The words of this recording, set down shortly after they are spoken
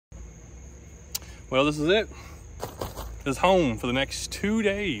Well, this is it. This is home for the next 2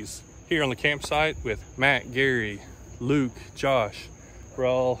 days here on the campsite with Matt, Gary, Luke, Josh. We're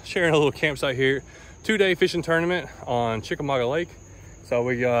all sharing a little campsite here. 2-day fishing tournament on Chickamauga Lake. So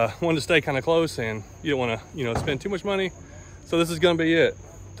we wanted to stay kind of close, and you don't want to, spend too much money. So this is going to be it.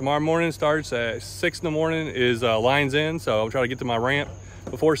 Tomorrow morning starts at 6 in the morning is lines in. So I'll try to get to my ramp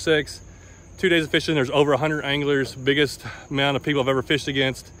before 6. 2 days of fishing. There's over 100 anglers, biggest amount of people I've ever fished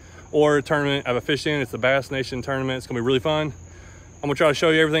against, or a tournament I've fished in. It's the Bass Nation tournament. It's gonna be really fun. I'm gonna try to show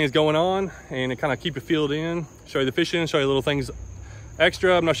you everything that's going on and kind of keep you filled in, show you the fishing, show you little things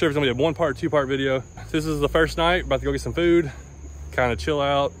extra. I'm not sure if it's gonna be a 1-part, 2-part video. This is the first night, about to go get some food, kind of chill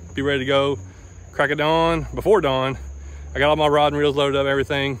out, be ready to go. Crack of dawn, before dawn. I got all my rod and reels loaded up,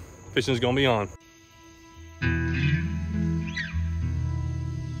 everything. Fishing's gonna be on.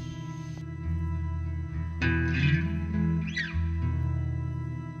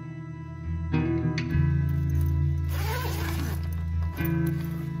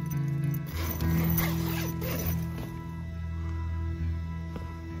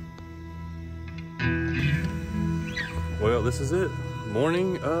 Well, this is it.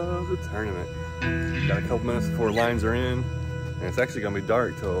 Morning of the tournament. Got a couple minutes before lines are in, and it's actually gonna be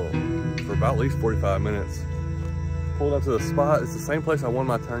dark for about at least 45 minutes. Pulled up to the spot. It's the same place I won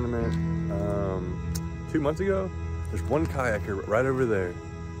my tournament 2 months ago. There's one kayaker right over there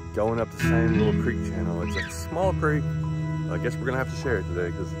going up the same little creek channel. It's a small creek. I guess we're gonna have to share it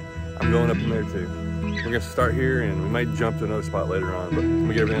today because I'm going up in there too. We're gonna start here, and we might jump to another spot later on, but I'm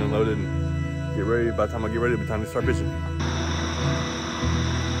gonna get everything unloaded and get ready. By the time I get ready, it'll be time to start fishing.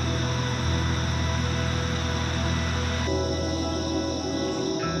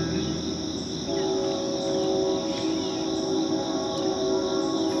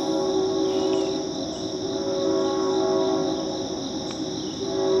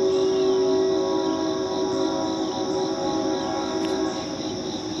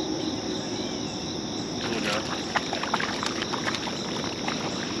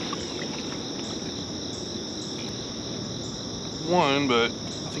 One, but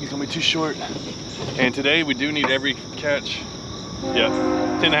I think it's gonna be too short. And today we do need every catch. Yeah,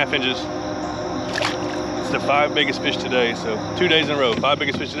 10.5 inches. It's the 5 biggest fish today. So 2 days in a row, 5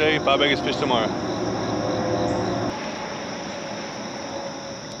 biggest fish today, 5 biggest fish tomorrow.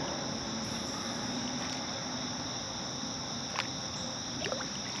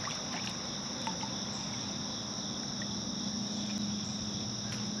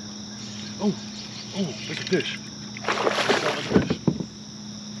 Oh, look at fish.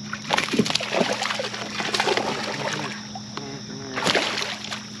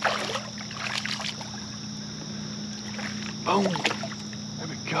 Boom! There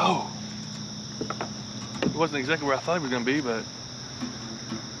we go. It wasn't exactly where I thought he was gonna be, but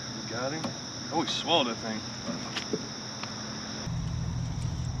we got him. Oh, he swallowed that thing.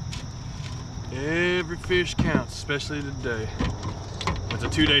 Every fish counts, especially today. It's a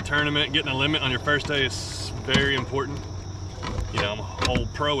 2-day tournament. Getting a limit on your first day is very important. I'm a whole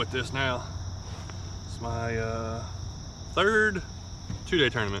pro at this now. It's my 3rd 2-day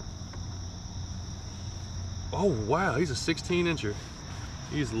tournament. Oh wow, he's a 16-incher.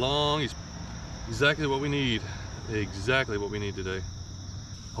 He's long, he's exactly what we need. Exactly what we need today.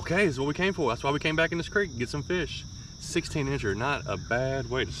 Okay, this is what we came for. That's why we came back in this creek, get some fish. 16-incher, not a bad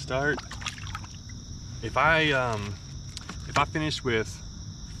way to start. If I finish with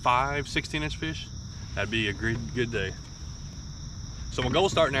 5 16-inch fish, that'd be a good day. So my goal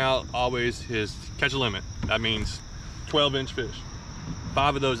starting out always is catch a limit. That means 12-inch fish.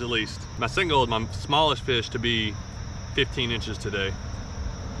 5 of those at least. My second goal is my smallest fish to be 15 inches today.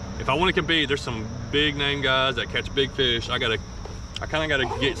 If I want to compete, there's some big name guys that catch big fish. I kind of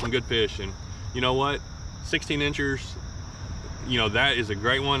gotta get some good fish, and you know what? 16 inchers, that is a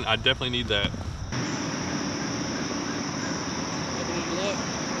great one. I definitely need that.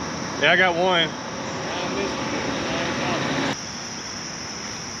 Yeah, I got one.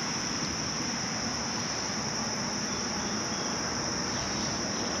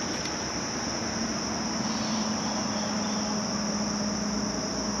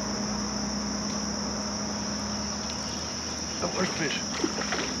 Oh, where's the fish?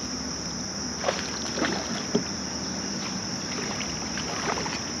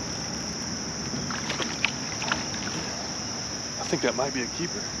 I think that might be a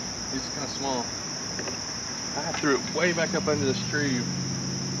keeper. He's kind of small. I threw it way back up under this tree,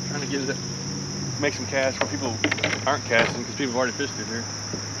 trying to get it, make some cash when people aren't casting, because people have already fished it here.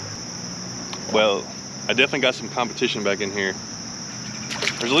 Well, I definitely got some competition back in here.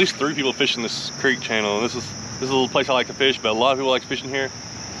 There's at least 3 people fishing this creek channel, and this is a little place I like to fish, but a lot of people like fishing here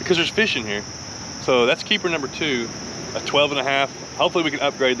because there's fish in here. So that's keeper number 2, a 12.5. Hopefully we can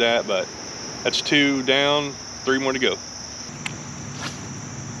upgrade that, but that's 2 down, 3 more to go.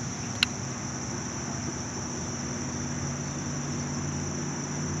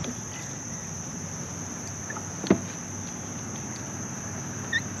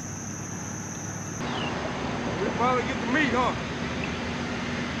 We'll probably get the meat, huh?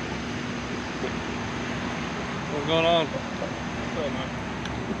 What's going on? What's up, man?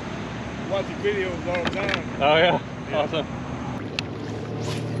 Watching videos all the time. Oh yeah, awesome.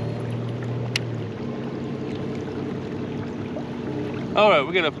 All right,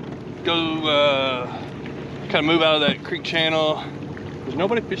 we're gonna go kind of move out of that creek channel. There's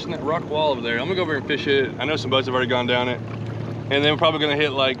nobody fishing that rock wall over there. I'm gonna go over and fish it. I know some boats have already gone down it. And then we're probably gonna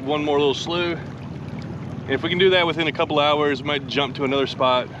hit like one more little slough. And if we can do that within a couple hours, we might jump to another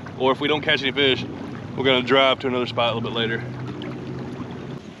spot. Or if we don't catch any fish, we're gonna drive to another spot a little bit later.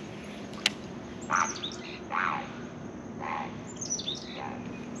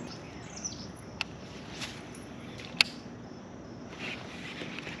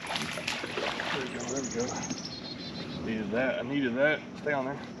 There we go. Needed that. I needed that. Stay on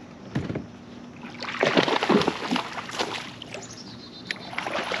there.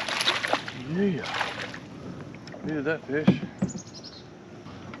 Yeah. Needed that fish.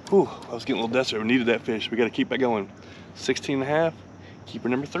 Whew, I was getting a little desperate. We needed that fish. We got to keep that going. 16.5. Keeper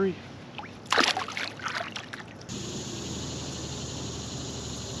number 3.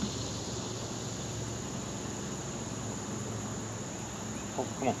 Oh,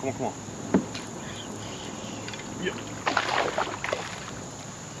 come on, come on, come on. Yeah.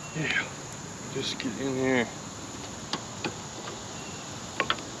 Yeah. Just get in there.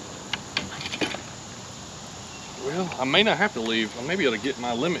 Well, I may not have to leave. I may be able to get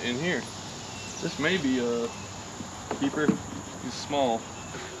my limit in here. This may be a keeper. He's small.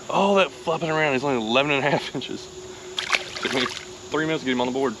 Oh, that flapping around. He's only 11.5 inches. Took me 3 minutes to get him on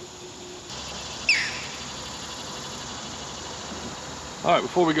the board. All right,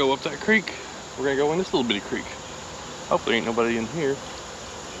 before we go up that creek, we're gonna go in this little bitty creek. Hopefully ain't nobody in here.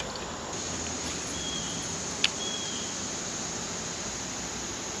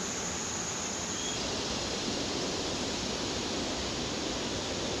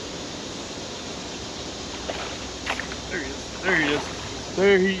 There he is. There he is.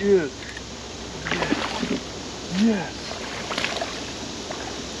 There he is. Yes.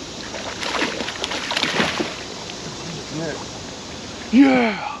 Yes.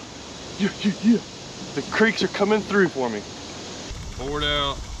 Yeah. Yeah, yeah, yeah. The creeks are coming through for me. Board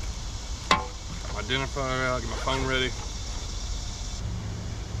out. Identifier out. Get my phone ready.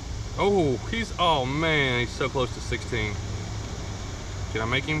 Oh, oh man, he's so close to 16. Can I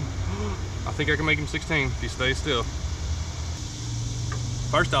make him? I think I can make him 16 if he stays still.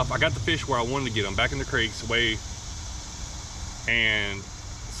 First off, I got the fish where I wanted to get him, back in the creeks, away. And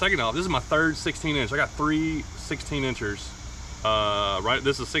second off, this is my third 16 inch. I got 3 16 inchers. Right,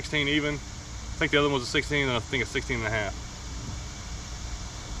 this is 16 even. I think the other one was a 16, and I think a 16.5.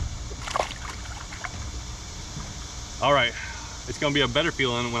 All right, it's gonna be a better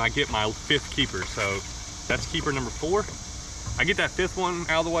feeling when I get my 5th keeper. So that's keeper number 4. I get that 5th one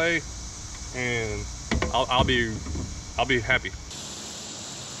out of the way, and I'll be happy.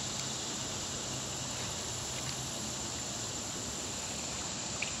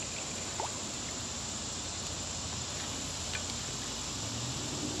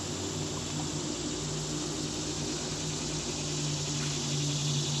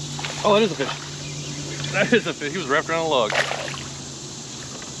 Oh, that is a fish. That is a fish. He was wrapped around a log.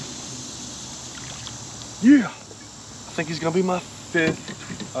 Yeah. I think he's gonna be my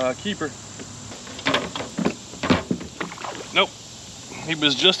 5th keeper. Nope. He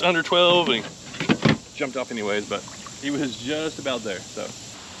was just under 12 and he jumped off anyways, but he was just about there, so.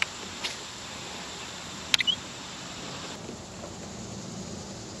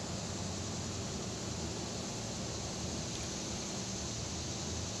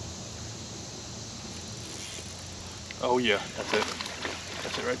 Oh yeah, that's it.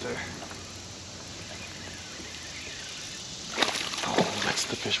 That's it right there. Oh, that's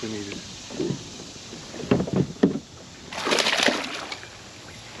the fish we needed.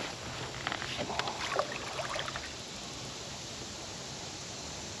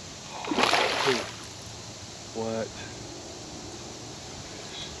 What?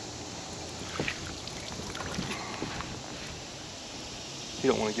 He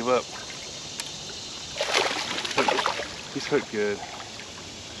don't want to give up. He's hooked good.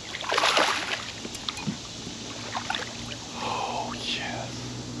 Oh, yes.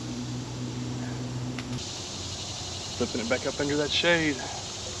 Flipping it back up under that shade.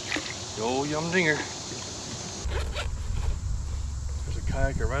 The old yum dinger. There's a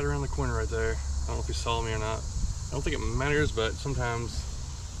kayaker right around the corner right there. I don't know if he saw me or not. I don't think it matters, but sometimes,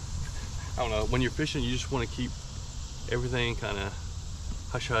 I don't know, when you're fishing, you just want to keep everything kind of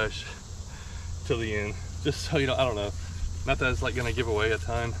hush hush till the end. Just so you know, I don't know. Not that it's like gonna give away a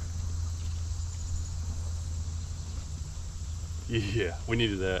ton. Yeah, we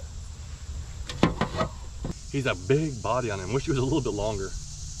needed that. He's a big body on him. Wish he was a little bit longer.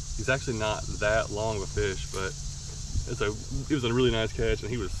 He's actually not that long of a fish, but it was a really nice catch, and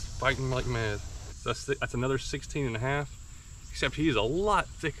he was fighting like mad. So that's another 16 and a half, except he's a lot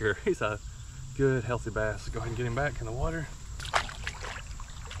thicker. He's a good, healthy bass. Go ahead and get him back in the water.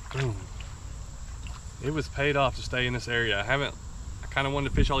 Boom. It was paid off to stay in this area. I kind of wanted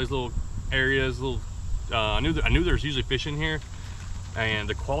to fish all these little areas. I knew there's usually fish in here, and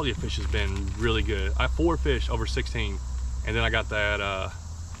the quality of fish has been really good. I 4 fish over 16, and then I got that,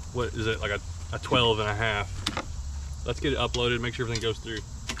 what is it, like a 12 and a half. Let's get it uploaded, make sure everything goes through.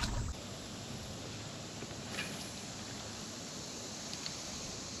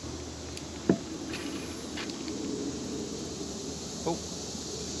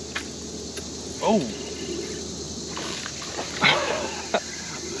 Oh.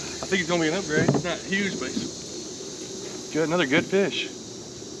 I think it's gonna be an upgrade. It's not huge, but it's good. Another good fish.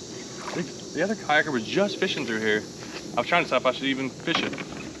 The other kayaker was just fishing through here. I was trying to decide if I should even fish it.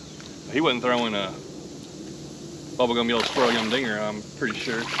 He wasn't throwing a bubblegum yellow swirl yum dinger, I'm pretty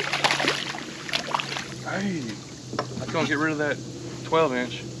sure. Hey, that's gonna get rid of that 12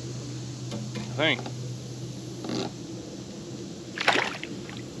 inch, I think.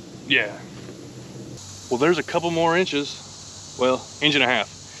 Yeah. Well, there's a couple more inches. Well, inch and a half.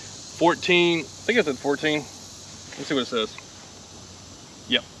 14, I think it's at 14. Let's see what it says.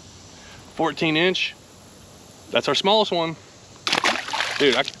 Yep. 14 inch. That's our smallest one.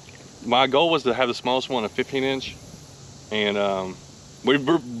 Dude, my goal was to have the smallest one a 15 inch. And we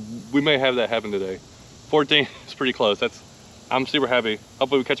may have that happen today. 14 is pretty close. I'm super happy.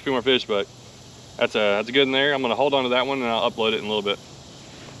 Hopefully we catch a few more fish, but that's a good in there. I'm gonna hold on to that one and I'll upload it in a little bit.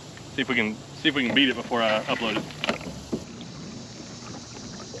 See if we can beat it before I upload it.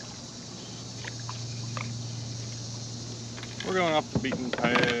 We're going off the beaten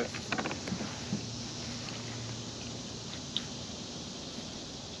path.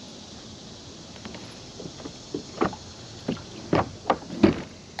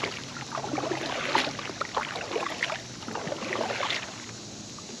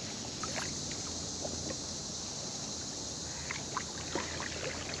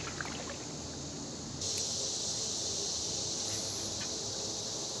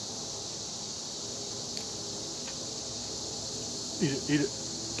 Eat it, eat it.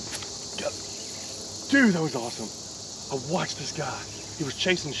 Dude, that was awesome. I watched this guy. He was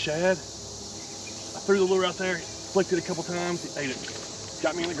chasing shad. I threw the lure out there, flicked it a couple times, he ate it.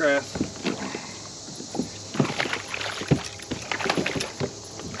 Got me in the grass.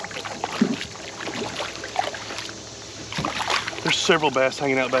 There's several bass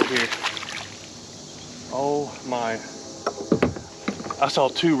hanging out back here. Oh my. I saw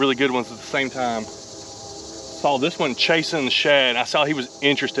 2 really good ones at the same time. Saw this one chasing the shad. I saw he was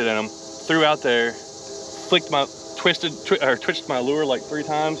interested in them. Threw out there, twitched my lure like 3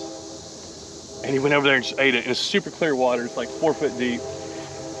 times, and he went over there and just ate it. And it's super clear water. It's like 4 foot deep.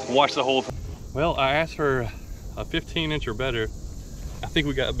 Watch the whole thing. Well, I asked for a 15 inch or better. I think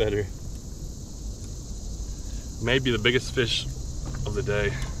we got better. Maybe the biggest fish of the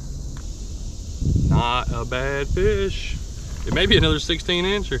day. Not a bad fish. It may be another 16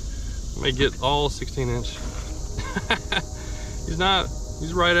 inch, or we may get all 16 inch.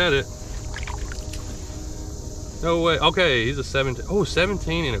 He's right at it. No way. Okay, he's a 17. Oh,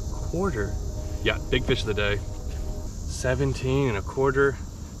 17 and a quarter. Yeah, big fish of the day. 17 and a quarter.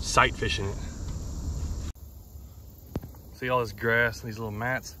 Sight fishing it. See all this grass and these little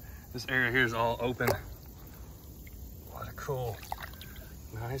mats. This area here is all open. What a cool,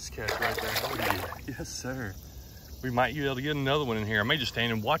 nice catch right there. Oh, yeah. Yes, sir. We might be able to get another one in here. I may just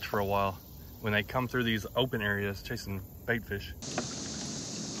stand and watch for a while when they come through these open areas chasing bait fish.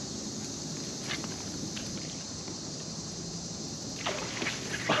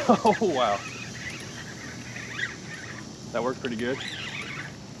 Oh, wow. That worked pretty good.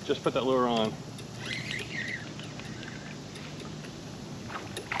 Just put that lure on.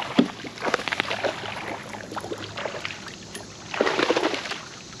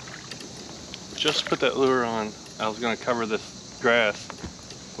 Just put that lure on. I was gonna cover this grass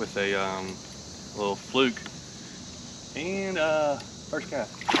with a little fluke, and first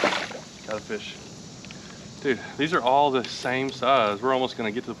cast, got a fish. Dude, these are all the same size. We're almost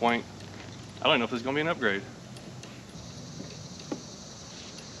gonna get to the point I don't know if this is gonna be an upgrade.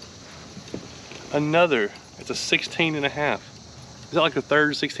 Another, it's a 16 and a half. Is that like the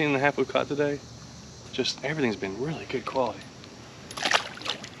third 16 and a half we've caught today? Just everything's been really good quality.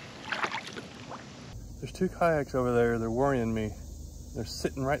 There's two kayaks over there. They're worrying me. They're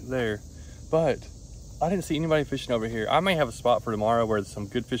sitting right there, but I didn't see anybody fishing over here. I may have a spot for tomorrow where some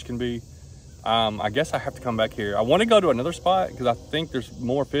good fish can be. I guess I have to come back here. I want to go to another spot because I think there's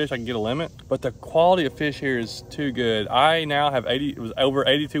more fish. I can get a limit, but the quality of fish here is too good. I now have it was over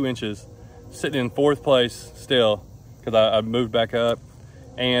 82 inches, sitting in 4th place still because I moved back up.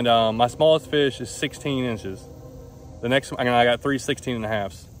 And my smallest fish is 16 inches. The next one, I got 3 16 and a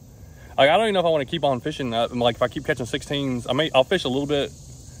halves. Like, I don't even know if I want to keep on fishing. Like, if I keep catching 16s, I'll fish a little bit,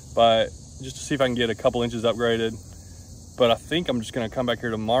 but just to see if I can get a couple inches upgraded. But I think I'm just gonna come back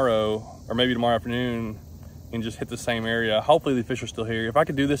here tomorrow, or maybe tomorrow afternoon, and just hit the same area. Hopefully the fish are still here. If I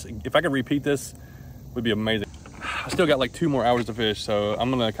could do this, if I could repeat this, it would be amazing. I still got like 2 more hours to fish, so I'm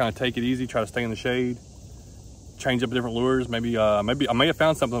gonna kind of take it easy, try to stay in the shade, change up different lures. Maybe I may have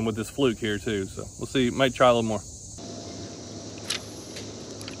found something with this fluke here too, so we'll see. Might try a little more.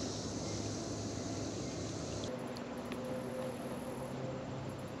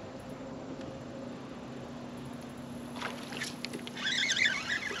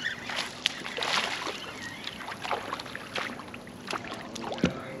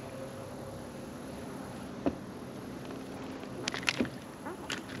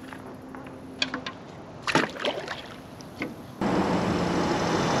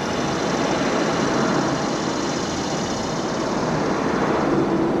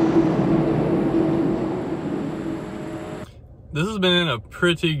 This has been a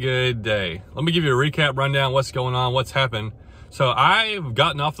pretty good day. Let me give you a recap rundown, what's going on, what's happened. So I've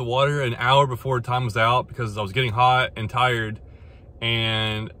gotten off the water an hour before time was out because I was getting hot and tired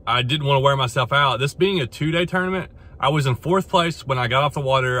and I didn't want to wear myself out. This being a 2-day tournament, I was in 4th place when I got off the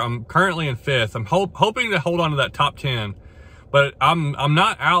water. I'm currently in 5th. I'm hoping to hold on to that top 10, but I'm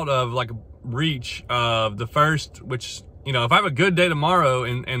not out of like reach of the first, which, you know, if I have a good day tomorrow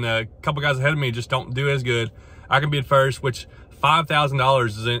and a couple guys ahead of me just don't do as good, I can be at first, which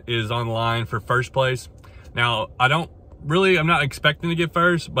 $5,000 is on the line for first place. Now, I'm not expecting to get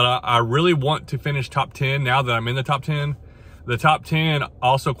first, but I really want to finish top 10 now that I'm in the top 10. The top 10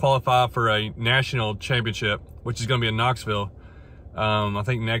 also qualify for a national championship, which is going to be in Knoxville, I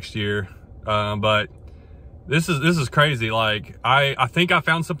think next year. But this is crazy. Like, I think I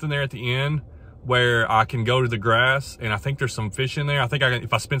found something there at the end where I can go to the grass, and I think there's some fish in there. I think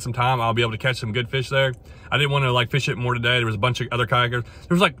if I spend some time, I'll be able to catch some good fish there. I didn't want to like fish it more today. There was a bunch of other kayakers.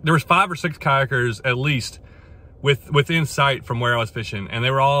 There was 5 or 6 kayakers at least within sight from where I was fishing, and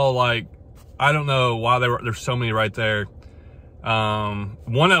they were all like, I don't know why there's so many right there.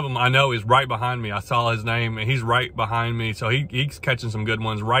 One of them I know is right behind me. I saw his name, and he's right behind me, so he's catching some good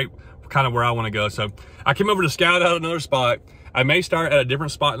ones right kind of where I want to go. So I came over to scout out another spot. I may start at a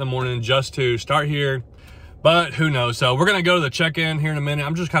different spot in the morning just to start here, but who knows? So we're going to go to the check-in here in a minute.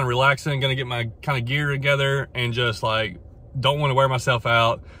 I'm just kind of relaxing, going to get my kind of gear together and just like, don't want to wear myself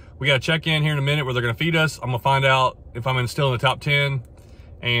out. We got to check in here in a minute where they're going to feed us. I'm going to find out if I'm still in the top 10,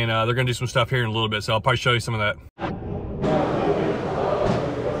 and they're going to do some stuff here in a little bit. So I'll probably show you some of that.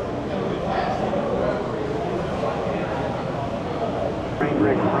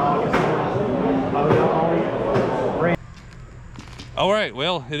 All right,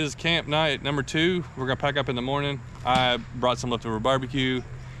 well, it is camp night number 2. We're gonna pack up in the morning. I brought some leftover barbecue,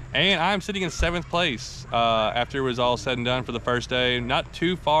 and I'm sitting in 7th place after it was all said and done for the first day. Not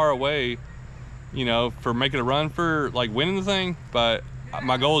too far away, you know, for making a run for like winning the thing, but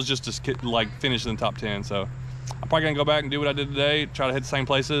my goal is just to like finish in the top 10. So I'm probably gonna go back and do what I did today, try to hit the same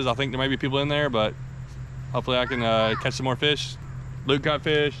places. I think there may be people in there, but hopefully I can catch some more fish. Luke caught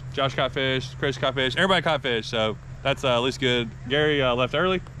fish, Josh caught fish, Chris caught fish, everybody caught fish, so that's at least good. Gary left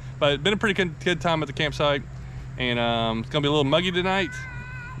early, but it's been a pretty good time at the campsite, and it's gonna be a little muggy tonight,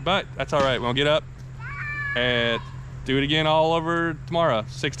 but that's all right. We'll get up and do it again all over tomorrow,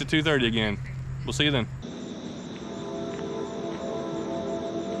 6 to 2:30 again. We'll see you then.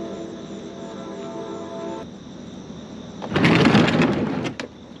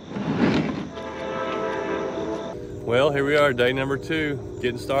 Well, here we are, day number 2,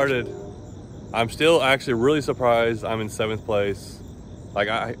 getting started. I'm still actually really surprised I'm in 7th place. Like,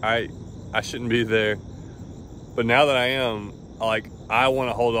 I shouldn't be there. But now that I am, like, I want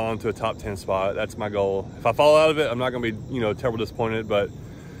to hold on to a top 10 spot. That's my goal. If I fall out of it, I'm not going to be, you know, terrible disappointed. But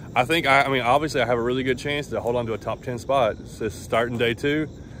I think, I mean, obviously I have a really good chance to hold on to a top 10 spot. It's just starting day 2,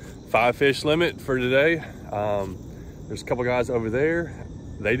 5 fish limit for today. There's a couple guys over there.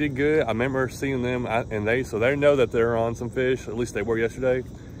 they did good. I remember seeing them, so they know that they're on some fish. At least they were yesterday.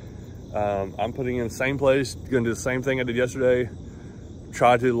 I'm putting in the same place, gonna do the same thing I did yesterday.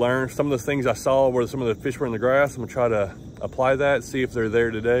 Try to learn some of the things I saw where some of the fish were in the grass. I'm gonna try to apply that, see if they're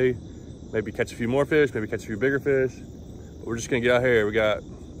there today. Maybe catch a few more fish, maybe catch a few bigger fish. But we're just gonna get out here.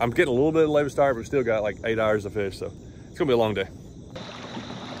 I'm getting a little bit of later start, but we still got like 8 hours of fish, so it's gonna be a long day.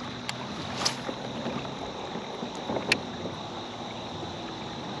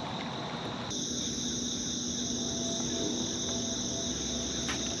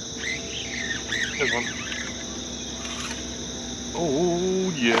 There's one.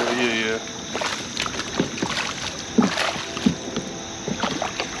 Oh, yeah.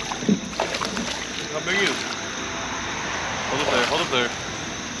 How big is it? Hold up there.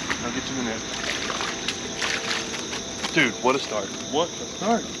 I'll get you in the net. Dude, what a start. What a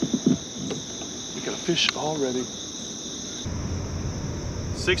start. We got a fish already.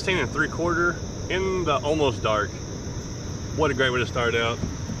 16 3/4 in the almost dark. What a great way to start out.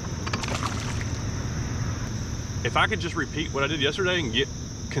 If I could just repeat what I did yesterday and get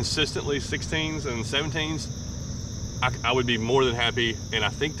consistently 16s and 17s, I would be more than happy, and I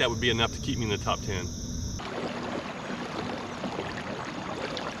think that would be enough to keep me in the top 10.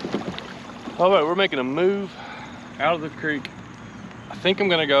 All right, we're making a move out of the creek. I think I'm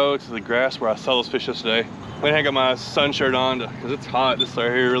gonna go to the grass where I saw those fish yesterday. I'm gonna got my sun shirt on because it's hot. This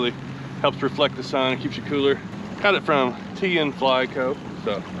right here really helps reflect the sun and keeps you cooler. Got it from T&N Fly Co.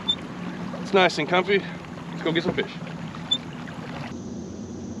 So it's nice and comfy. Let's go get some fish.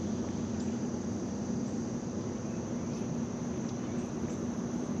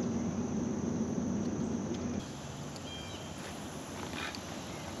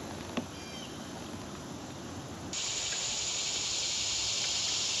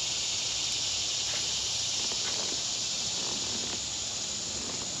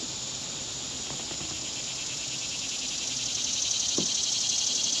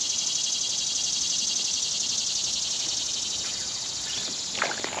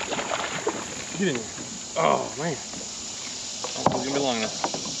 Get in here. Oh man, it's gonna be long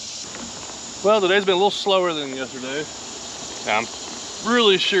enough. Well, today's been a little slower than yesterday. I'm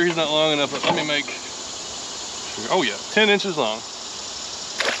really sure he's not long enough, but let me make sure. Oh yeah, 10 inches long.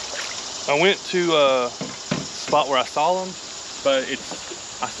 I went to a spot where I saw them, but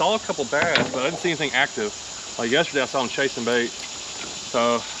I saw a couple bass, but I didn't see anything active. Like yesterday, I saw them chasing bait.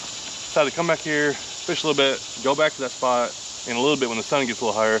 So decided to come back here, fish a little bit, go back to that spot in a little bit when the sun gets a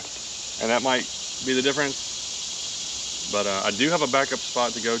little higher. And that might be the difference. But I do have a backup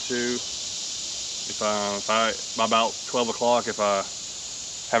spot to go to by about 12 o'clock if I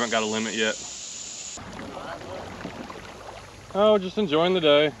haven't got a limit yet. Oh, just enjoying the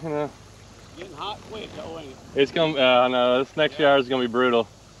day, you know. Getting hot quick though, ain't it? It's gonna, I know, this next few hours is gonna be brutal.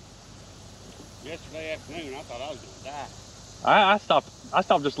 Yesterday afternoon, I thought I was gonna die. I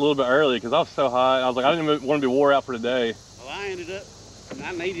stopped just a little bit early because I was so hot. I was like, I didn't even want to be wore out for today. Well, I ended up, and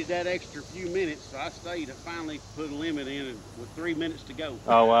I needed that extra few minutes, so I stayed. I finally put a limit in with 3 minutes to go.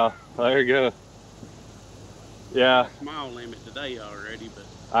 Oh wow, well, there you go. Yeah. Small limit today already, but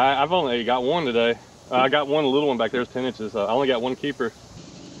I've only got one today. I got one little one back there, it's 10 inches. So I only got one keeper.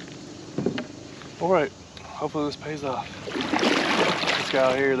 All right, hopefully this pays off. This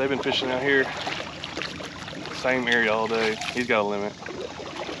guy out here, they've been fishing out here. Same area all day. He's got a limit.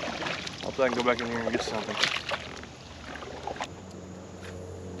 Hopefully I can go back in here and get something.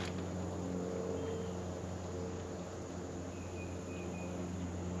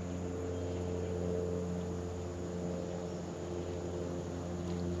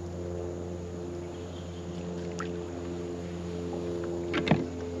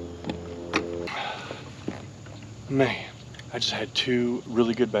 Man, I just had 2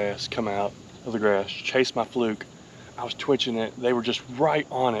 really good bass come out of the grass, chase my fluke. I was twitching it. They were just right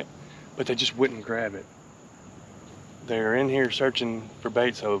on it, but they just wouldn't grab it. They're in here searching for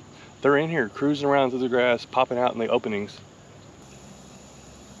bait, so they're in here cruising around through the grass, popping out in the openings.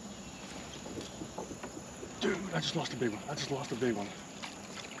 Dude, I just lost a big one. I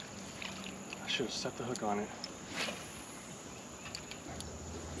should have set the hook on it.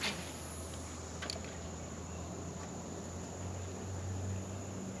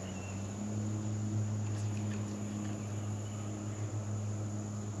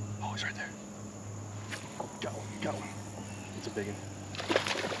 Oh, he's right there. Got one. It's a big one.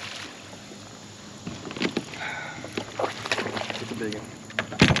 It's a big one.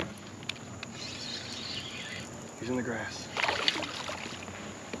 He's in the grass.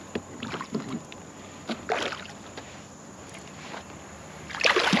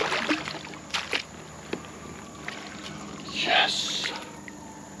 Yes.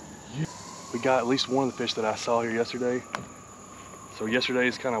 We got at least one of the fish that I saw here yesterday. So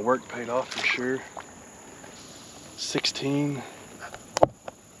yesterday's kind of work paid off for sure. 16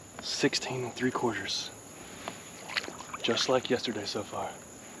 3/4. Just like yesterday so far.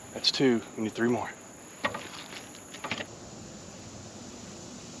 That's 2, we need 3 more.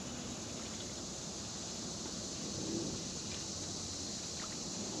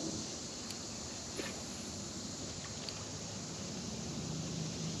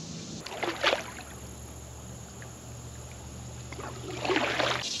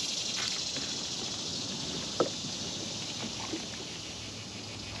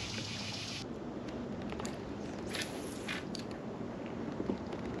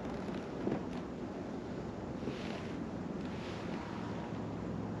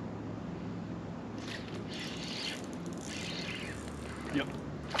 Yep.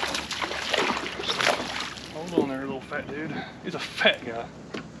 Hold on there, little fat dude. He's a fat guy.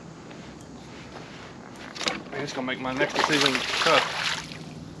 Man, it's gonna make my next decision tough.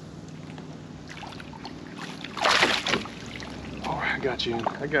 All right, I got you.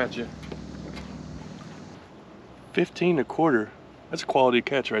 I got you. 15 1/4. That's a quality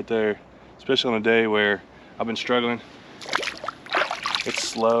catch right there, especially on a day where I've been struggling. It's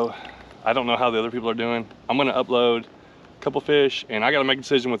slow. I don't know how the other people are doing. I'm gonna upload a couple fish and I gotta make a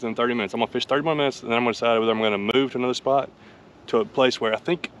decision within 30 minutes. I'm gonna fish 30 more minutes and then I'm gonna decide whether I'm gonna move to another spot, to a place where I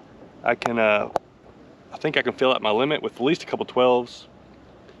think I can fill out my limit with at least a couple 12s.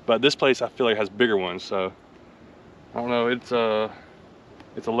 But this place I feel like has bigger ones, so I don't know. It's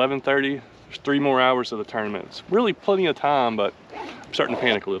 11:30. There's 3 more hours of the tournament. It's really plenty of time, but I'm starting to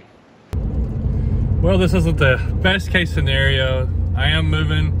panic a little. Well, this isn't the best case scenario. I am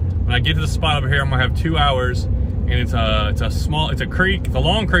moving. When I get to the spot over here, I'm gonna have 2 hours, and it's a creek. It's a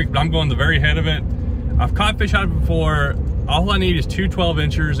long creek, but I'm going the very head of it. I've caught fish out of it before. All I need is 2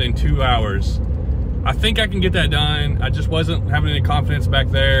 12-inchers in 2 hours. I think I can get that done. I just wasn't having any confidence back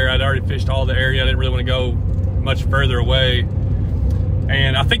there. I'd already fished all the area. I didn't really want to go much further away.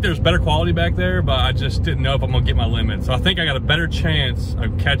 And I think there's better quality back there, but I just didn't know if I'm gonna get my limit. So I think I got a better chance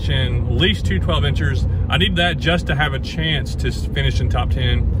of catching at least 2 12-inchers. I need that just to have a chance to finish in top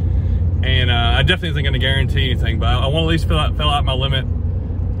 10. And I definitely isn't gonna guarantee anything, but I wanna at least fill out my limit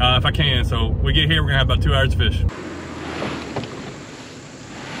if I can. So we get here, we're gonna have about 2 hours to fish.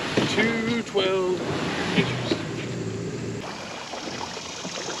 2 12-inchers.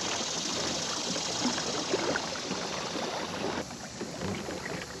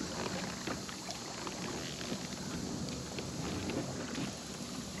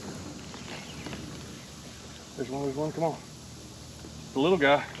 There's one, come on. The little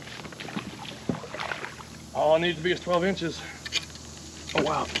guy. All I need to be is 12 inches. Oh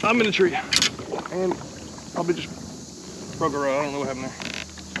wow, I'm in a tree. And probably just broke a rod, I don't know what happened there.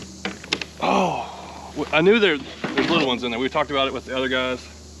 Oh, I knew there's little ones in there. We talked about it with the other guys.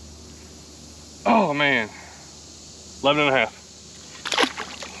 Oh man, 11 and a half.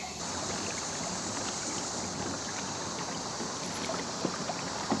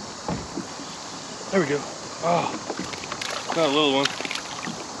 There we go. Oh, not a little one.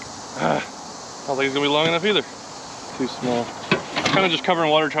 I don't think he's gonna be long enough either. Too small. Kind of just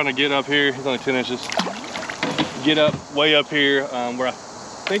covering water, trying to get up here. He's only 10 inches. Get up, way up here, where I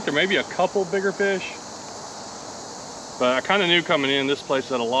think there may be a couple bigger fish. But I kind of knew coming in, this place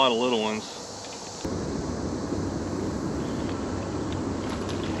had a lot of little ones.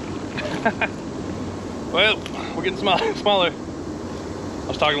 Well, we're getting smaller. I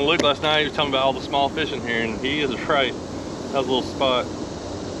was talking to Luke last night. He was telling me about all the small fish in here, and he is right. That was a little spot.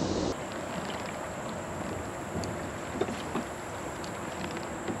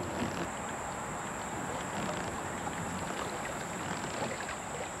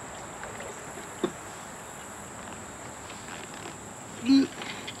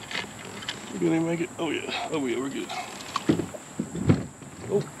 We're gonna make it. Oh yeah, we're good.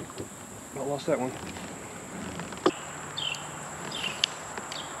 Oh, I lost that one.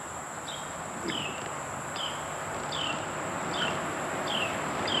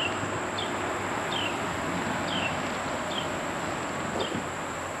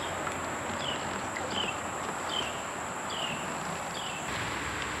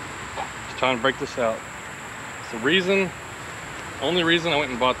 Trying to break this out. It's the only reason I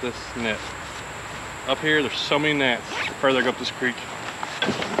went and bought this net. Up here, there's so many gnats the further I go up this creek.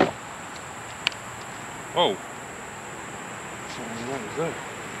 Whoa. What is that?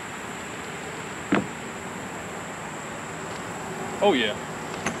 Oh yeah.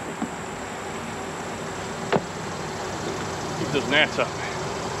 Keep those gnats up.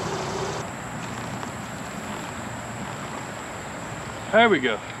 There we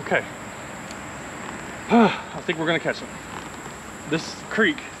go. Okay. I think we're gonna catch them. This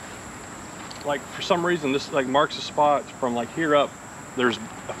creek, like for some reason, this like marks a spot from like here up. There's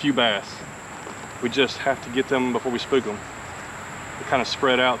a few bass. We just have to get them before we spook them. They kind of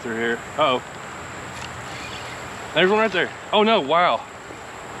spread out through here. Uh-oh. There's one right there. Oh no, wow.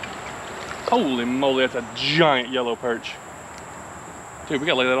 Holy moly, that's a giant yellow perch. Dude, we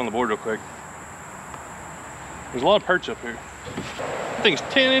gotta lay that on the board real quick. There's a lot of perch up here. That thing's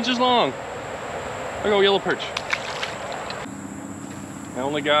 10 inches long. Big old yellow perch. I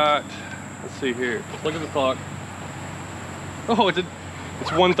only got, let's see here. Let's look at the clock. Oh, it's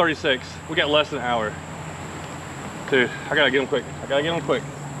 1:36. We got less than an hour. Dude, I gotta get them quick. I gotta get them quick.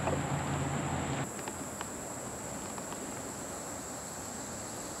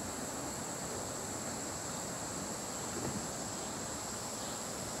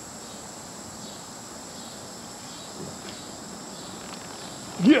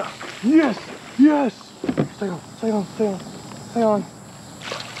 Yeah, yes, yes. Stay on, stay on, stay on, stay on.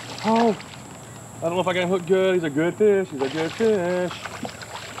 Oh, I don't know if I got him hooked good. He's a good fish, he's a good fish.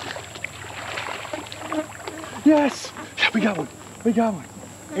 Yes, yeah, we got one, we got one.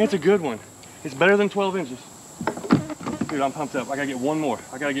 And it's a good one. It's better than 12 inches. Dude, I'm pumped up. I gotta get one more.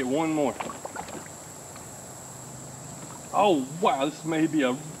 I gotta get one more. Oh, wow,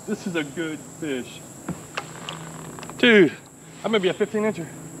 this is a good fish. Dude. That may be a 15 incher.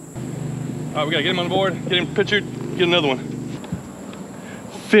 All right, we gotta get him on the board, get him pictured, get another one.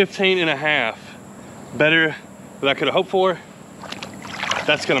 15 and a half. Better than I could have hoped for.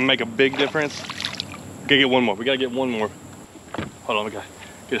 That's gonna make a big difference. Gotta get one more, we gotta get one more. Hold on, we gotta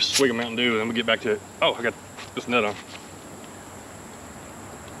get a swig of Mountain Dew and then we get back to it. Oh, I got this net on.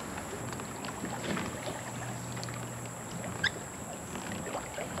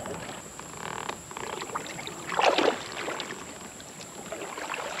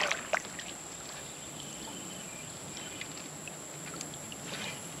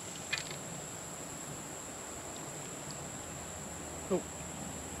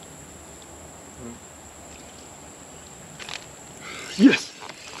 Yes!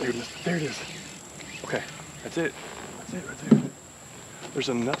 There it is. There it is. Okay, that's it. That's it right there. There's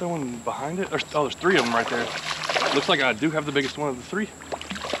another one behind it. There's three of them right there. Looks like I do have the biggest one of the three.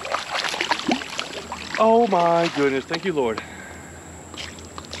 Oh my goodness. Thank you, Lord.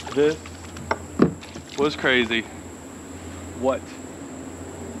 This was crazy. What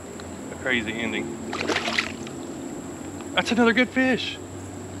a crazy ending. That's another good fish.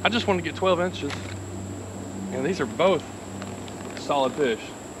 I just wanted to get 12 inches. And these are both solid fish.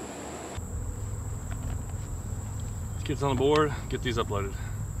 Let's get this on the board, get these uploaded.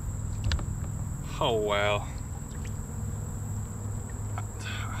 Oh wow.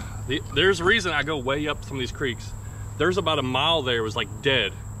 There's a reason I go way up some of these creeks. There's about a mile there was like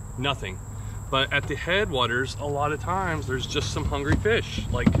dead, nothing. But at the headwaters, a lot of times there's just some hungry fish.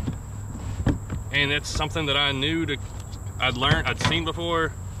 And it's something that I knew I'd learned, I'd seen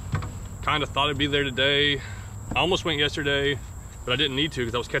before. Kind of thought it'd be there today. I almost went yesterday, but I didn't need to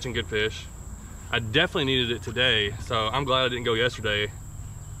because I was catching good fish. I definitely needed it today, so I'm glad I didn't go yesterday.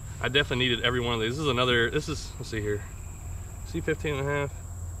 I definitely needed every one of these. Let's see here. See 15 and a half?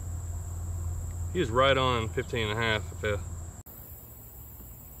 He was right on 15 and a half.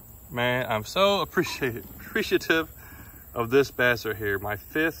 Man, I'm so appreciative of this bass right here. My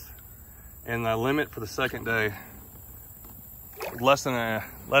fifth and the limit for the second day.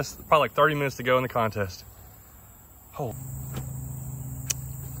 Probably like 30 minutes to go in the contest. Oh,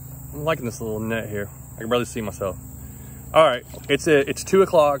 I'm liking this little net here. I can barely see myself. All right, it's 2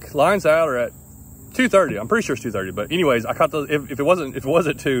 o'clock. Lines out are at 2:30. I'm pretty sure it's 2:30. But anyways, I caught those. If it was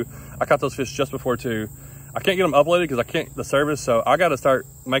at 2, I caught those fish just before 2. I can't get them uploaded because I can't the service. So I got to start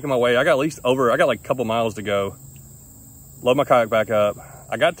making my way. I got like a couple miles to go. Load my kayak back up.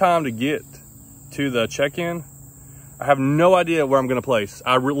 I got time to get to the check-in. I have no idea where I'm gonna place.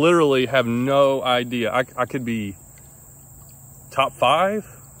 I literally have no idea. I could be top 5,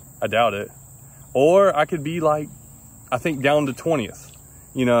 I doubt it. Or I could be like, I think down to 20th.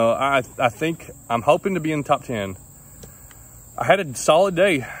 You know, I think I'm hoping to be in top 10. I had a solid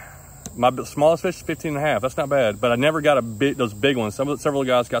day. My smallest fish is 15 and a half. That's not bad, but I never got those big ones. Several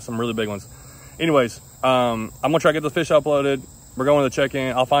guys got some really big ones. Anyways, I'm gonna try to get the fish uploaded. We're going to the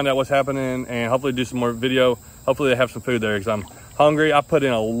check-in. I'll find out what's happening and hopefully do some more video. Hopefully they have some food there because I'm hungry. I put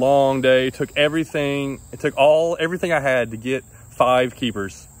in a long day. It took everything I had to get 5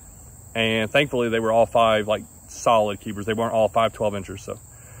 keepers. And thankfully they were all 5 like solid keepers. They weren't all 5 12 inchers. So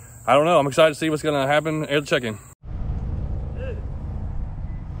I don't know. I'm excited to see what's gonna happen at the check-in.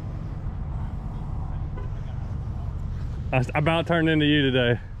 I about turned into you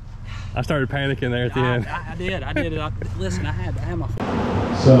today. I started panicking there at the end. I did. Listen, I had my...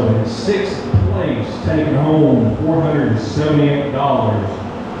 So in 6th place, taking home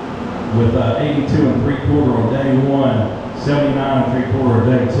 $478 with 82 3/4 on day 1, 79 3/4 on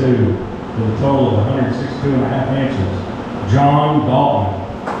day 2, with a total of 162.5 inches. John Dalton.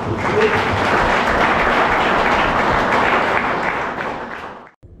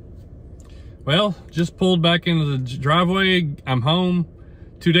 Well, just pulled back into the driveway. I'm home.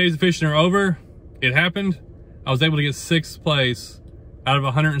 2 days of fishing are over. It happened. I was able to get 6th place out of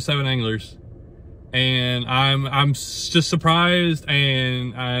 107 anglers, and I'm just surprised,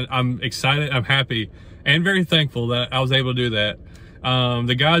 and I'm excited. I'm happy and very thankful that I was able to do that.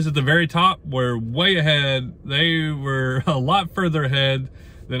 The guys at the very top were way ahead. They were a lot further ahead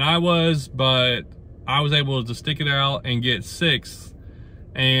than I was, but I was able to stick it out and get 6th.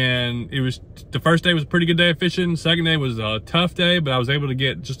 And it was, the first day was a pretty good day of fishing. Second day was a tough day, but I was able to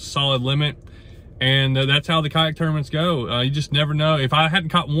get just a solid limit. And that's how the kayak tournaments go. You just never know. If I hadn't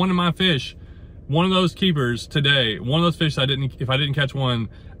caught one of my fish, one of those keepers today, one of those fish if I didn't catch one,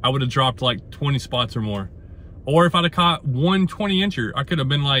 I would have dropped like 20 spots or more. Or if I'd have caught one 20-incher, I could have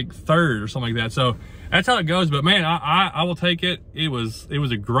been like 3rd or something like that. So that's how it goes. But man, I will take it. It was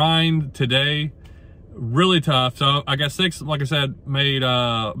a grind today. Really tough. So I got 6, like I said, made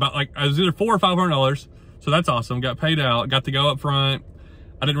about like, it was either $400 or $500. So that's awesome. Got paid out, got to go up front.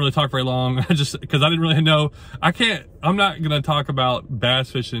 I didn't really talk very long, just because I didn't really know. I'm not going to talk about bass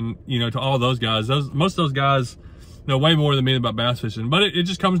fishing, you know, to all those guys. Most of those guys know way more than me about bass fishing, but it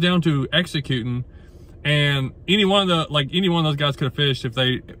just comes down to executing. And any one of those guys could have fished if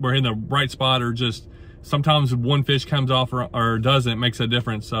they were in the right spot, or just sometimes one fish comes off or doesn't, makes a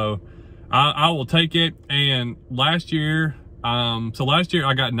difference. So I will take it. And last year I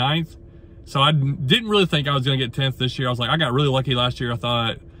got 9th. So I didn't really think I was going to get 10th this year. I was like, I got really lucky last year, I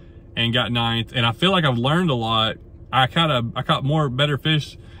thought, and got 9th. And I feel like I've learned a lot. I caught more better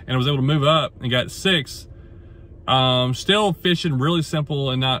fish and I was able to move up and got 6th. Still fishing really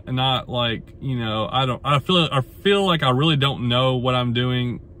simple and not like, you know, I feel like I really don't know what I'm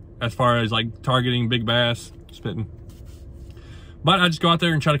doing as far as like targeting big bass, spitting. But I just go out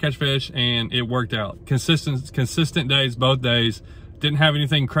there and try to catch fish, and it worked out. Consistent days, both days. Didn't have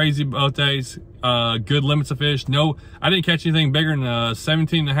anything crazy both days. Good limits of fish. No, I didn't catch anything bigger than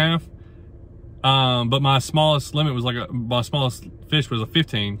 17.5. But my smallest limit was my smallest fish was a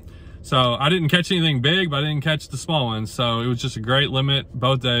 15. So I didn't catch anything big, but I didn't catch the small ones. So it was just a great limit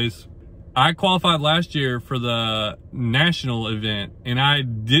both days. I qualified last year for the national event, and I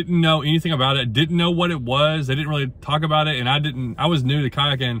didn't know anything about it. Didn't know what it was. They didn't really talk about it, and I was new to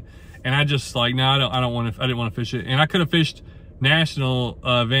kayaking, and I just like, no, I didn't want to fish it. And I could have fished national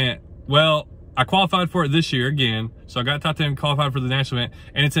event. Well, I qualified for it this year again, so I got top 10, qualified for the national event,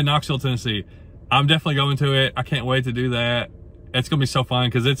 and it's in Knoxville, Tennessee. I'm definitely going to it. I can't wait to do that. It's gonna be so fun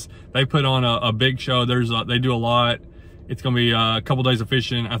because they put on a big show. They do a lot. It's gonna be a couple days of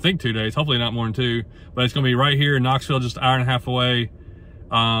fishing. I think 2 days, hopefully not more than 2. But it's gonna be right here in Knoxville, just an hour and a half away.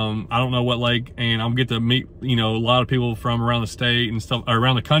 I don't know what lake, and I'll get to meet, you know, a lot of people from around the state and stuff, or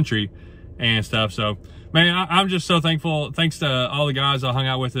around the country and stuff. So man, I'm just so thankful. Thanks to all the guys I hung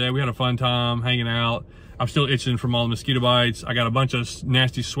out with today. We had a fun time hanging out. I'm still itching from all the mosquito bites. I got a bunch of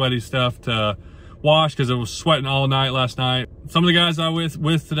nasty, sweaty stuff to wash because it was sweating all night last night. Some of the guys I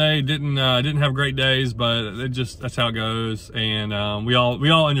with today didn't have great days, but that's how it goes. And we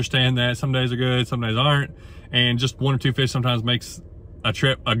all understand that some days are good, some days aren't, and just 1 or 2 fish sometimes makes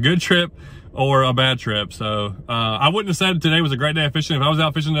a good trip or a bad trip. So I wouldn't have said today was a great day of fishing. If I was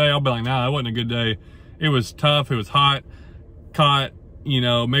out fishing today, I'll be like, nah, that wasn't a good day. It was tough, it was hot, caught, you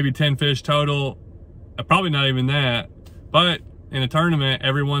know, maybe 10 fish total, probably not even that. But in a tournament,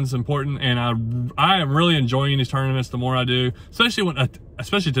 everyone's important, and I am really enjoying these tournaments the more I do,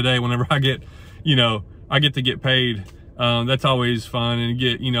 especially today, whenever I get, you know, I get to get paid. That's always fun, and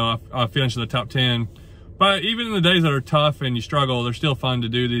get, you know, I finish in the top 10. But even in the days that are tough and you struggle, they're still fun to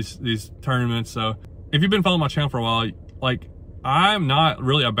do these tournaments. So if you've been following my channel for a while, like, I'm not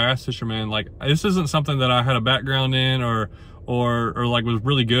really a bass fisherman. Like, this isn't something that I had a background in or like was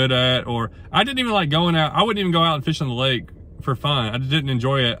really good at, or I didn't even like going out. I wouldn't even go out and fish on the lake for fun. I just didn't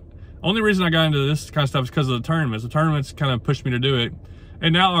enjoy it. Only reason I got into this kind of stuff is because of the tournaments. The tournaments kind of pushed me to do it.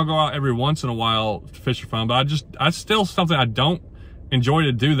 And now I'll go out every once in a while to fish for fun, but I still something I don't enjoy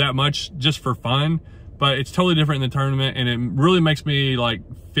to do that much just for fun, but it's totally different in the tournament, and it really makes me like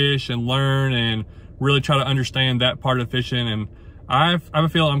fish and learn and really try to understand that part of fishing. And I have a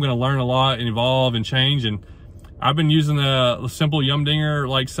feeling I'm going to learn a lot and evolve and change, and I've been using the simple yum dinger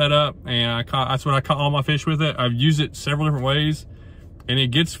like setup, and that's what I caught all my fish with it. I've used it several different ways, and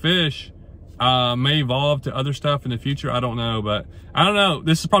it gets fish. May evolve to other stuff in the future. I don't know, but I don't know.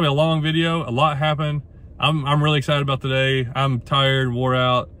 This is probably a long video. A lot happened. I'm really excited about today. I'm tired, wore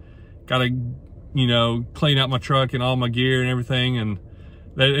out. Gotta, you know, clean out my truck and all my gear and everything. And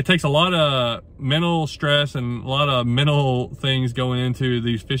it takes a lot of mental stress and a lot of mental things going into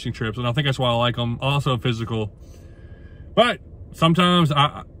these fishing trips. And I think that's why I like them. Also physical. But sometimes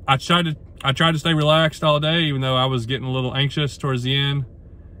I tried to stay relaxed all day, even though I was getting a little anxious towards the end.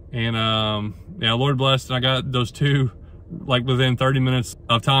 And yeah, Lord blessed, and I got those two like within 30 minutes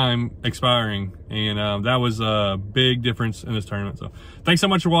of time expiring, and that was a big difference in this tournament. So thanks so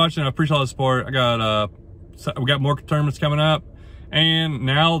much for watching. I appreciate all the support. we got more tournaments coming up, and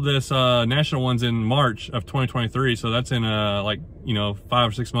now this national one's in March of 2023, so that's in like, you know, 5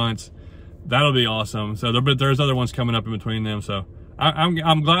 or 6 months. That'll be awesome. So there's other ones coming up in between them. So I'm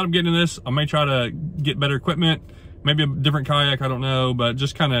glad I'm getting this. I may try to get better equipment, maybe a different kayak, I don't know, but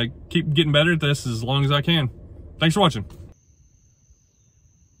just kind of keep getting better at this as long as I can. Thanks for watching.